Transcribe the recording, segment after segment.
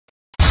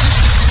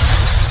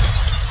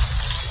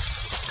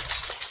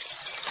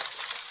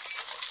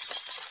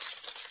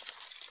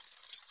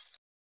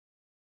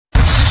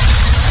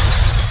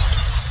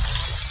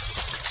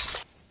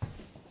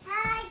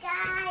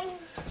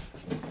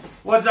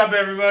What's up,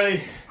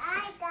 everybody?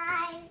 Hi,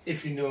 guys.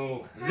 If you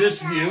know this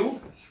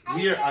view,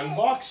 we are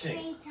unboxing.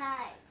 3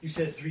 times. You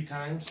said it 3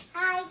 times?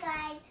 Hi,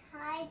 guys.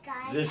 Hi,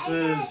 guys. This I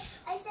is...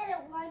 I said it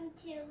 1,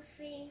 2,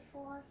 3,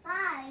 4,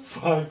 5.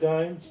 5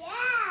 times?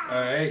 Yeah.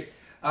 Alright.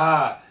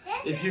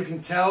 If you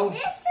can tell,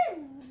 This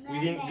is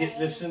we didn't get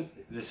this in...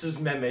 This is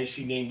Meme.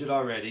 She named it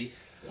already.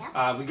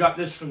 Yep. We got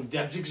this from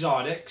DEB'S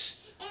EXOTIcs.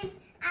 And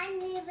I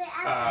named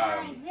it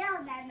after my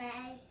real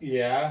Meme.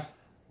 Yeah?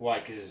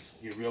 Why? Because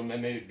your real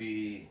Meme would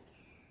be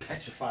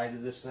petrified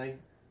of this thing?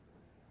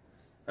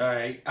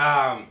 Alright.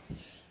 And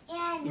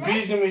The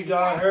reason we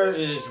got her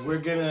is we're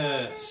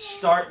gonna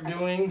start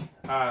doing.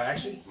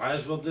 Actually, might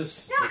as well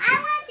just. No, I want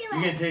to do You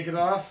it. gonna take it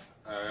off?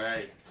 All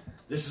right.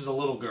 This is a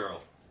little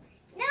girl.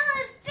 No,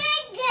 it's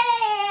big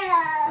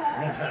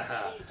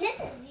girl. This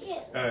is you.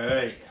 All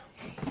right.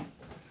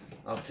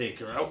 I'll take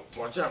her out.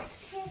 Watch out.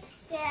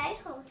 Can I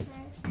hold her?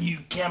 You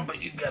can, but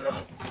you gotta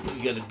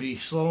be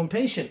slow and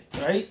patient,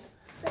 right?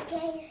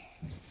 Okay.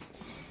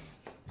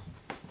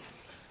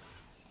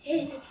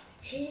 A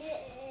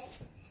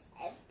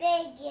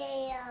big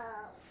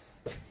girl.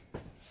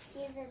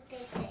 She's a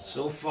big girl.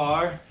 So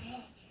far,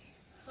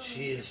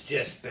 she has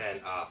just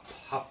been a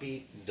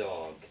puppy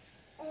dog.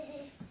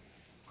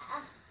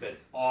 Been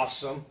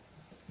awesome.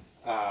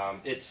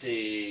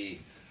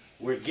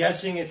 We're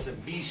guessing it's a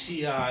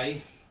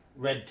BCI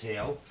red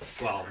tail.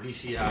 Well,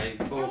 BCI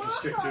boa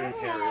constrictor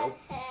imperial.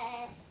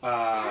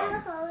 I'll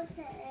hold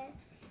her.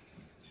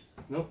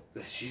 Nope,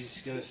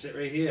 she's gonna sit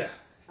right here.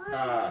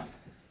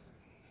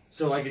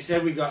 So like I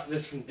said, we got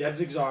this from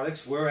DEB'S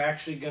EXOTICS. We're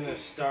actually gonna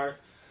start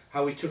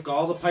how we took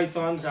all the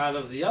pythons out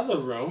of the other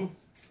room,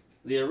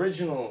 the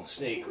original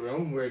snake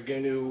room. We're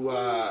going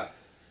to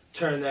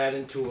turn that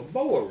into a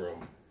boa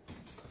room.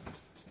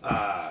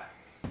 Right,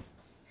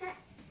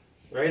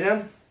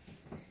 Em?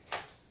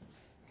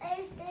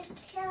 Is the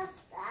tail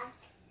stuck?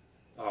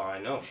 Oh, I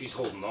know. She's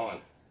holding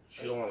on.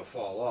 She don't want to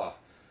fall off.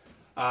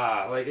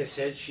 Like I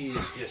said, she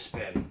has just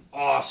been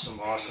awesome.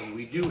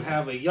 We do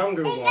have a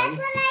younger And one. that's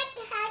what I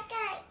got,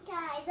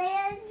 guys. They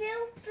have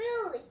new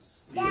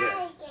boots.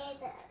 Daddy gave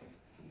them.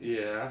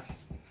 Yeah.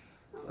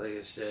 Like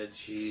I said,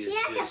 she is She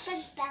has just a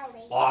big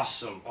belly.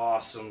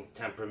 awesome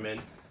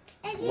temperament.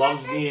 And she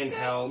Loves has the being same-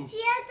 held.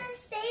 She has the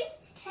same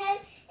head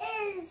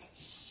as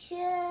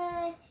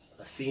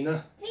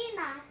Athena.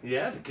 Vina.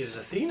 Yeah, because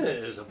Athena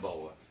is a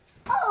boa.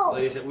 Oh.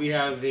 Like I said, we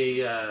have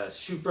a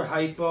super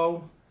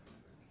hypo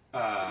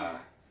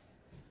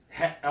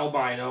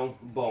albino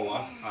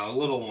boa, a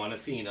little one,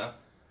 Athena.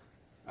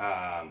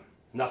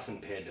 Nothing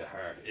compared to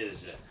her,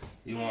 is it?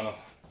 You want to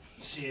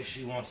see if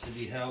she wants to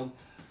be held?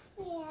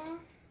 Yeah.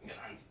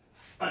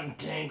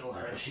 Untangle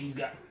her. She's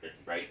got it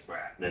right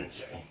wrapped, isn't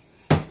she?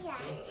 Yeah.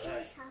 She's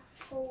a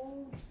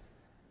cold.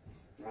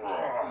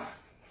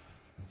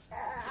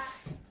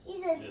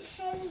 She's a Yes.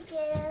 teddy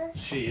girl.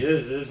 She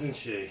is, isn't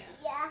she?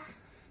 Yeah.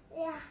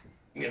 Yeah.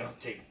 You know,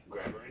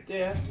 grab her right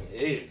there.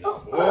 There you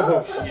go. Oh.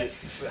 Oh, she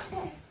is.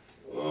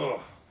 Oh.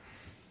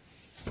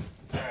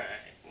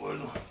 Alright.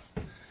 Well,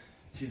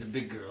 she's a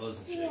big girl,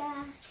 isn't she?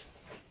 Yeah.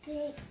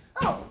 Big.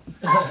 Oh.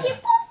 Oh, she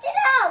popped it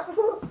out.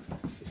 Cool.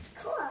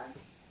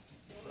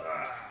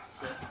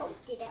 She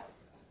poked it out.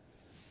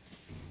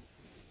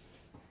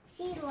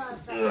 She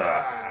loves it.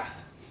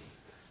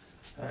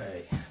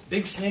 Alright.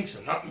 Big snakes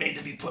are not made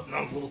to be putting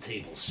on little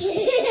tables.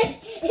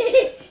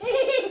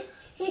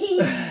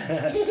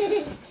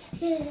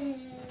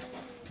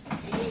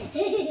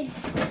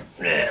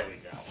 There we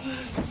go.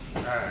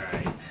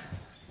 Alright.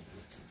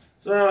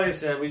 So like I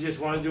said, we just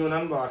want to do an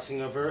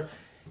unboxing of her.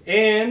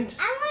 And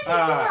I want to do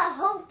a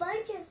whole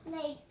bunch of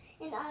snakes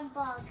and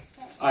unbox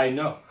it. I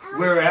know.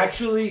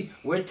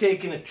 We're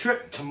taking a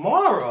trip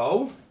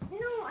tomorrow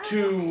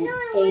to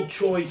Old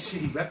Troy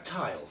City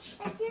Reptiles.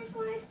 I just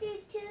want to do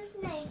 2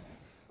 snakes.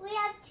 We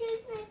have 2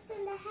 snakes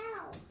in the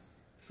house.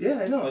 Yeah,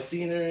 I know.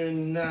 Athena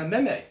and Meme.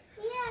 Yeah,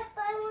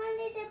 but I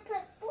wanted to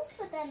put both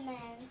of them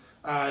in.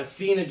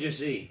 Athena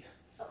just ate.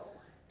 Oh.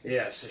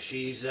 Yeah, so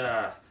she's,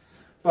 but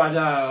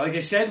like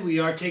I said, we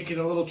are taking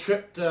a little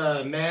trip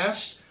to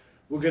Mass.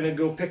 We're going to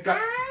go pick up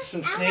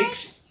some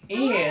snakes.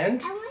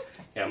 And,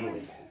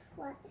 Emily,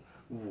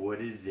 what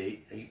are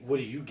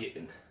you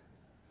getting?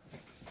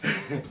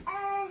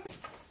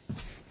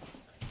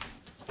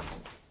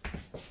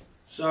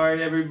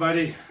 Sorry,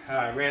 everybody.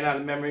 I ran out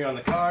of memory on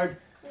the card.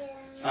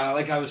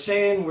 Like I was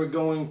saying, we're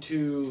going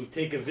to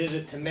take a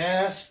visit to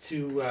Mass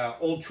to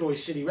Old Troy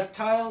City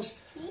Reptiles.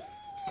 We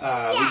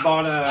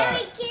bought And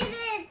we get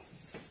it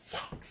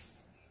 6,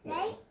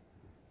 right?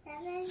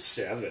 7?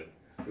 7.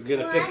 We're going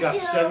to pick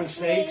up 7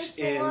 snakes,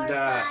 and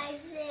 5,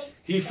 6,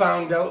 he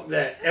found out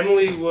that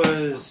Emily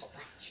was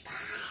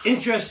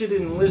interested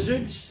in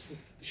lizards.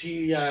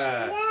 She's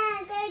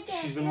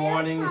been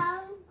wanting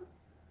a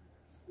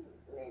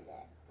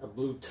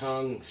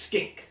blue-tongue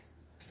skink.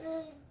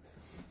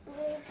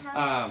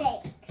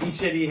 He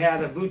said he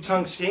had a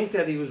blue-tongue skink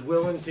that he was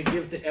willing to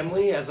give to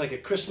Emily as like a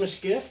Christmas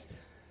gift.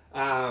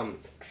 And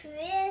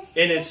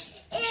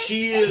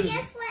she is.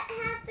 Guess what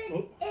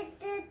happened in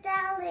the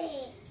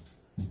deli?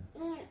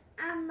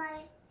 On my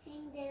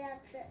finger.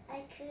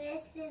 a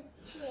Christmas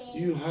tree.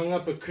 You hung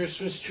up a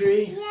Christmas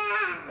tree?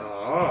 Yeah.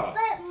 Oh.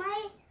 But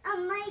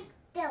Mike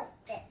built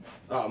it.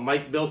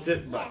 Mike built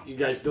it, but you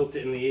guys built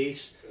it in the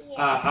Ace.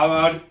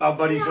 Yeah. Our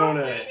buddies own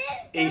a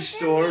Ace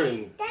store,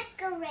 and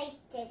decorated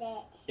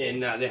it.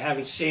 And they're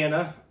having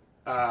Santa.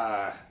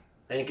 I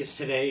think it's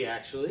today,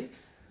 actually.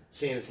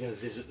 Santa's gonna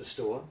visit the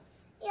store.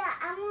 Yeah,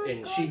 I'm gonna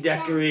And go she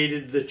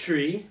decorated the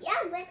tree. Yeah,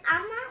 but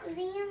I'm not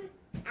Liam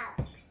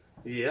Alex.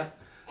 Yeah.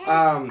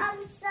 And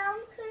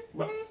some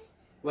Christmas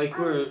like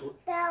bells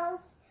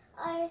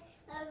are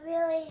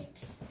really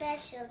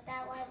special.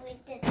 That's why we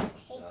didn't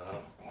take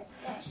the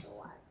special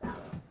ones.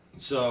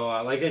 So,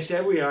 like I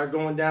said, we are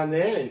going down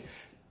there, and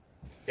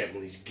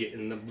Emily's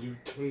getting the blue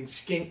tongue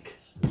skink.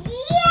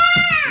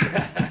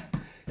 Yeah!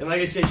 And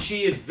like I said,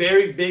 she is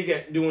very big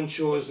at doing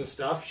chores and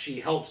stuff. She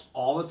helps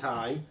all the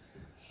time.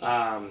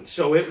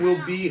 So it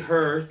will be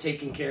her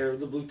taking care of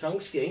the blue tongue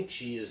skink.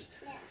 She is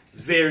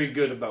very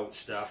good about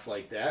stuff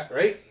like that,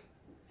 right?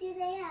 Do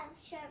they have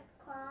sharp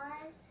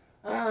claws?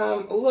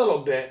 A little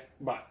bit,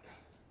 but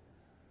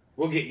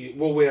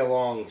we'll wear a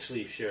long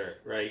sleeve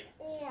shirt, right?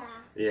 Yeah.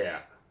 Yeah.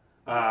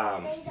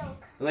 They don't.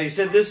 Like I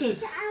said, this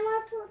is, I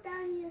want to pull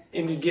down your sleeves.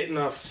 into getting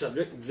off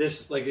subject,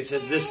 this, like I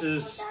said, this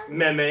is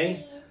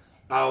Meme,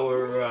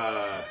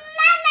 our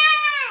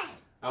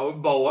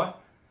BOA.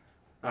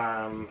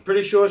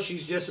 Pretty sure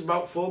she's just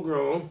about full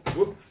grown.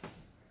 Whoop.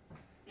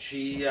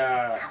 She,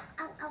 Ow,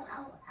 ow, ow,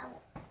 ow, ow.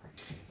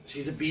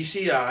 she's a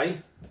BCI.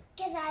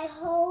 Can I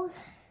hold?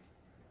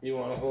 You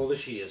want to hold her?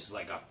 She is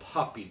like a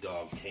puppy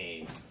dog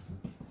tame.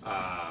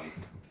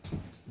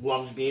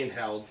 Loves being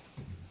held.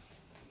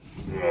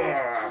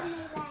 Yeah.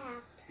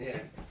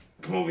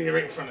 Come over here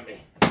right in front of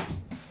me.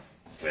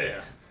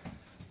 There.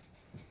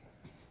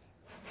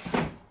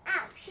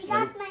 Ow, she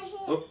got my hand.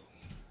 Oh.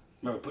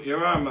 Remember, put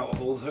your arm out.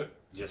 Hold her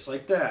just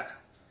like that.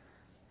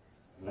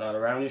 Not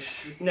around your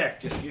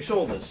neck, just your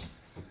shoulders.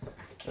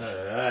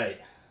 Alright.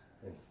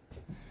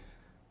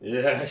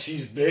 Yeah,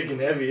 she's big and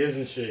heavy,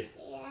 isn't she?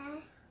 Yeah.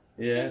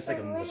 Yeah, it's like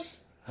a...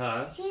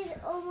 Huh? She's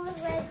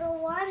almost like a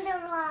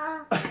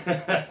wanderer.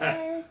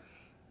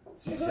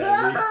 She's heavy.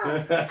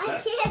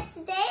 I can't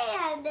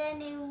stand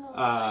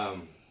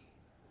anymore.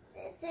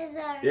 This is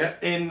our... Yeah,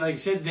 and like I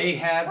said, they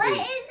have What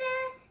is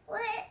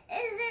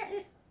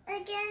it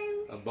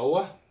again? a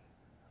BOA?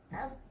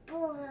 A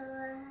boa.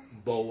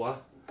 BOA.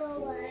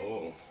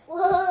 Boa.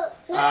 Whoa.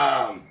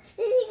 Whoa.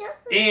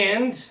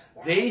 And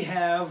they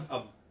have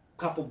a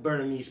couple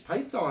Burmese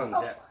pythons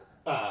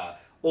at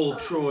Old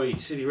Troy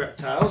City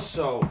Reptiles,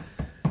 so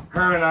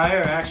her and I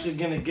are actually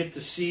going to get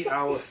to see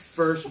our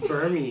first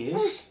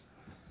Burmese.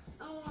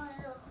 I want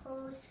to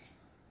hold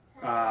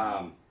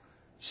her.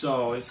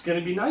 So it's going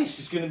to be nice.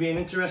 It's going to be an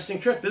interesting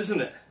trip, isn't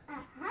it?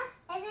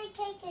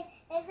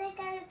 Is it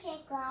going to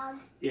take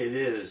long? It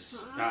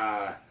is.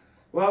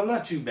 Well,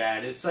 not too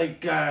bad. It's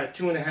like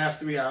 2.5,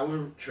 3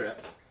 hour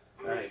trip.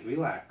 All right,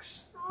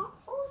 relax. I'll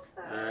hold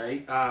her. All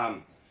right.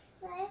 I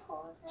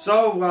hold her.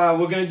 So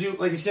we're gonna do,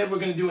 like I said, we're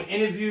gonna do an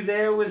interview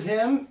there with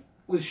him,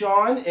 with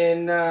Sean,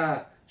 and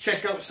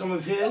check out some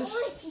of his.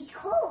 Oh, she's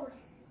cold.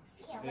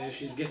 Yeah,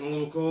 she's getting a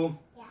little cold.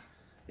 Yeah.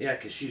 Yeah,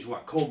 cause she's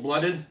what,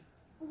 cold-blooded?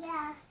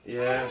 Yeah.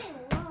 Yeah.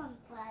 I'm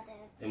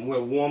warm-blooded. And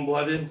we're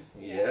warm-blooded.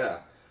 Yeah.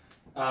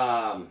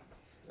 All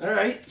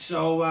right.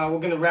 So we're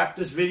gonna wrap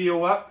this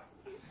video up,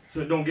 so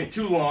it don't get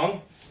too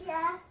long.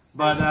 Yeah.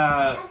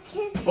 But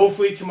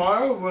hopefully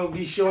tomorrow we'll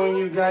be showing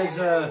you guys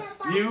a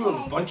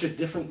bunch of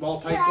different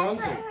ball pythons.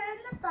 Put her in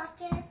the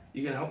bucket.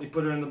 You gonna help me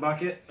put her in the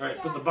bucket? All right,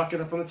 put the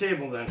bucket up on the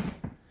table then.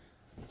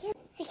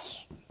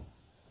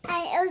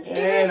 I was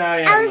getting. And I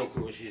have no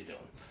clue what she's doing.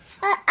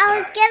 I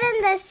was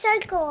getting the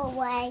circle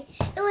away.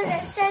 It was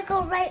a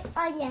circle right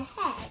on your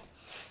head,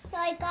 so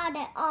I got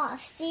it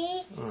off.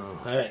 See? All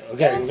right.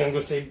 Okay, we're gonna go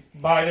say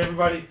bye to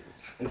everybody,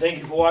 and thank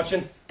you for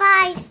watching.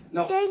 Bye.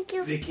 No, thank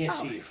you. They can't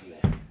see you from there.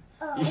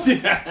 Oh.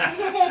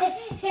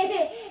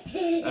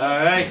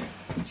 All right.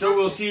 So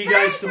we'll see you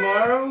guys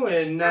tomorrow,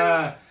 and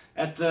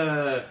at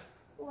the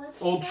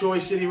Old Troy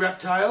City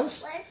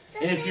Reptiles.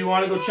 And if you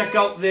want to go check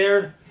out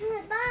their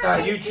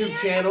YouTube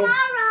channel.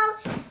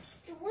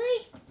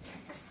 Sweet.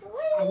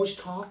 I was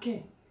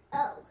talking.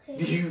 Oh.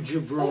 You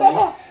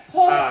jabroni.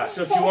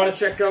 So if you want to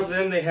check out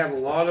them, they have a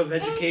lot of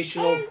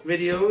educational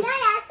videos.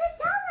 I have to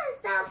tell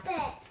them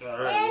something. All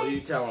right, what are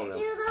you telling them?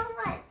 You know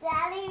what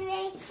Daddy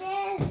makes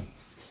it?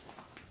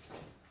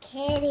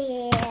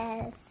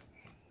 Kitties.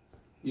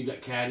 You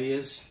got cat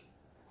ears?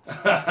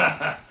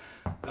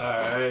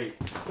 Alright.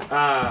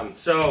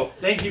 So,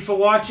 thank you for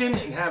watching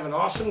and have an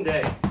awesome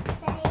day.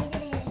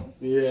 Excited.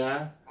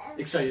 Yeah?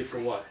 Excited for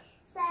what?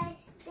 Excited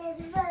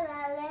for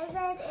the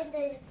lizard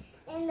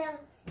in the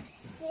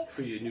six.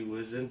 For your new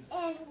lizard?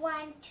 And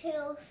 1,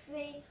 2,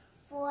 3,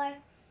 4,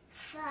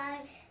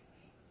 5.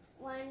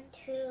 1,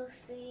 2,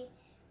 3.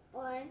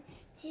 1,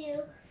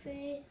 2,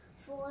 3,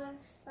 4,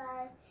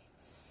 5,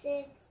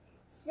 6,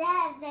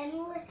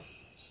 7.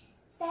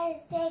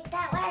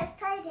 That was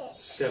excited.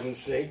 7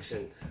 snakes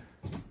and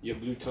your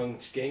blue tongue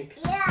skink?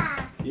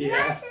 Yeah.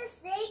 Yeah. Not the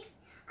snakes.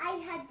 I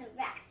had the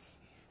rats.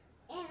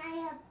 And I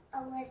have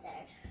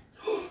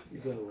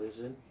got a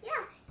lizard? Yeah,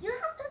 you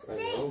have the I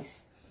know.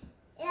 snakes.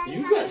 And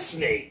You got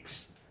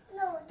snakes.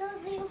 No, those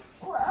are you.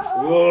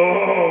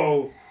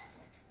 Whoa!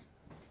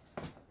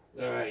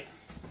 Alright.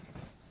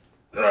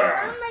 On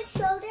my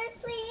shoulders,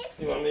 please.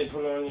 You want me to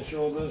put it on your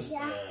shoulders?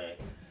 Yeah. Alright.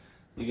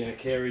 You gonna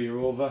carry her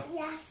over?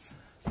 Yes.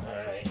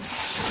 Alright.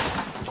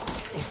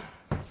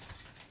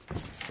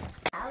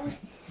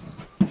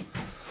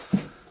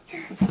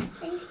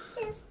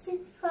 She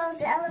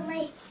crawls out of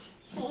my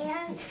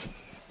hand.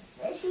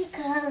 She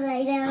crawls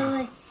right out of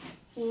my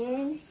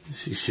hand.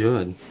 She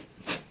should.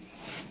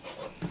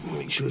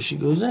 Make sure she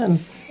goes in.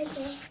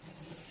 Okay.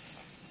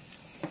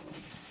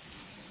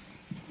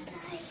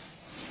 Bye.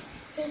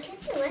 You can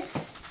do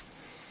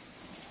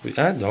it.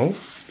 I don't.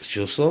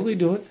 She'll slowly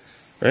do it.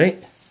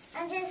 Right?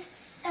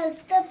 I'm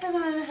stepping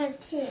on her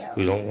tail.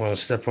 We don't want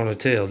to step on her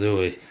tail, do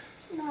we?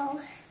 No.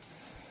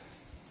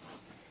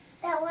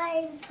 That's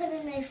why I'm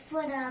putting my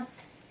foot up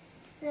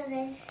so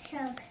that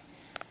she'll.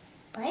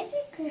 Why is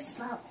it too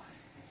slow?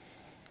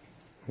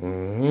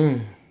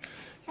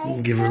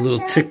 Mm-hmm. Give her a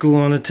little tickle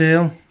on her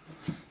tail.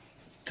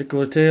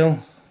 Tickle her tail.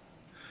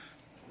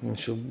 And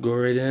she'll go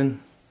right in.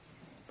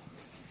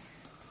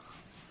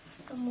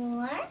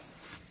 More.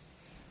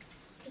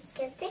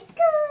 Tickle, tickle.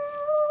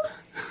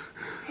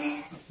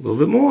 A little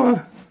bit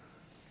more.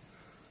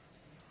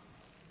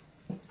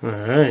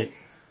 Alright.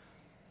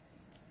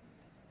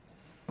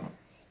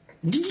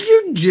 Did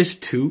you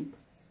just toot?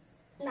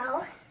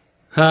 No.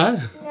 Huh?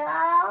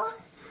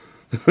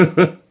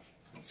 No.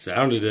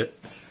 Sounded it.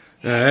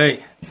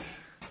 Alright.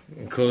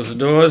 Close the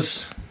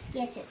doors.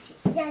 Yes,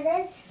 it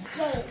doesn't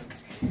change.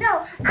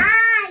 No,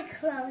 I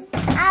closed.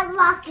 I'm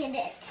locking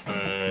it.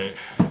 Alright.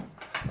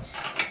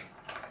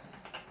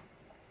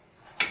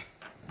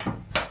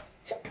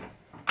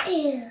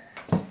 Ew.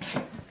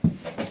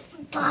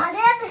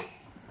 Bottom.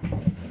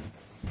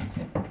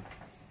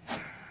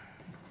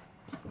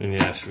 And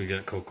yes, we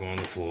got Coco on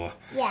the floor.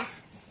 Yeah.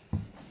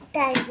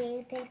 Daddy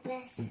made a big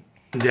mess.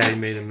 Daddy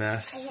made a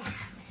mess Yeah.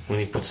 when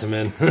he puts them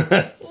in.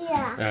 Yeah.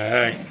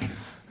 Alright.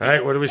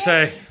 Alright, what do we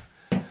say?